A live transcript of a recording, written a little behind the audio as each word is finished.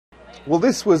Well,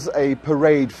 this was a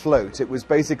parade float. It was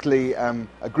basically a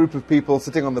group of people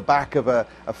sitting on the back of a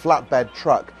flatbed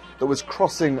truck that was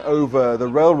crossing over the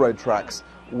railroad tracks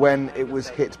when it was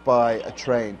hit by a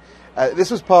train.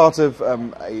 This was part of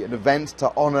an event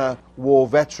to honour war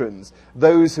veterans.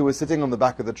 Those who were sitting on the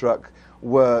back of the truck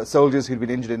were soldiers who'd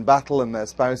been injured in battle and their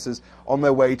spouses on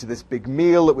their way to this big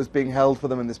meal that was being held for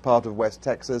them in this part of West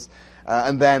Texas.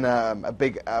 And then a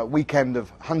big weekend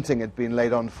of hunting had been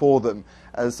laid on for them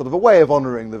as sort of a way of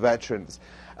honouring the veterans.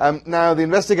 Now, the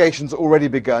investigation's already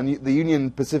begun. The Union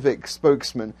Pacific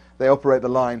spokesman, they operate the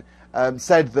line,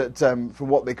 said that from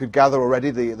what they could gather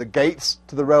already, the gates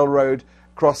to the railroad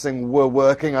crossing were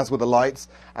working, as were the lights,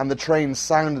 and the train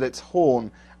sounded its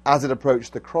horn as it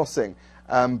approached the crossing.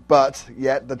 But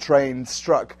yet the train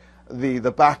struck the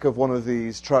back of one of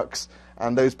these trucks,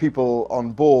 and those people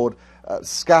on board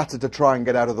scattered to try and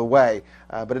get out of the way.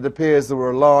 But it appears there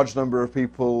were a large number of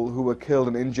people who were killed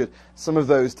and injured, some of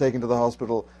those taken to the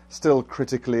hospital still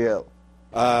critically ill.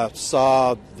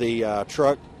 Saw the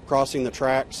truck crossing the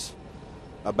tracks.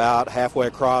 About halfway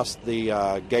across,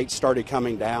 the gates started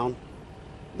coming down.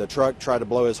 The truck tried to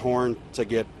blow his horn to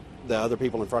get the other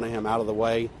people in front of him out of the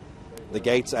way. The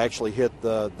gates actually hit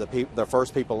the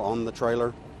first people on the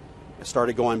trailer. It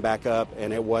started going back up,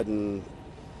 and it wasn't,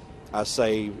 I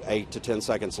say 8 to 10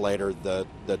 seconds later,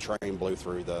 the train blew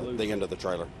through the end of the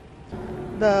trailer.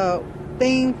 The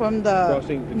thing from the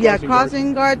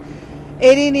crossing guard,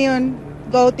 it didn't even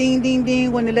go ding, ding,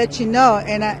 ding when they let you know.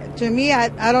 And to me,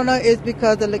 I don't know, it's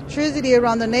because the electricity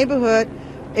around the neighborhood,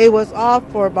 it was off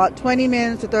for about 20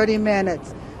 minutes to 30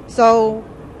 minutes. So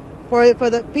for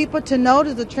the people to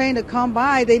notice the train to come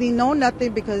by, they didn't know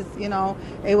nothing because, you know,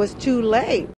 it was too late.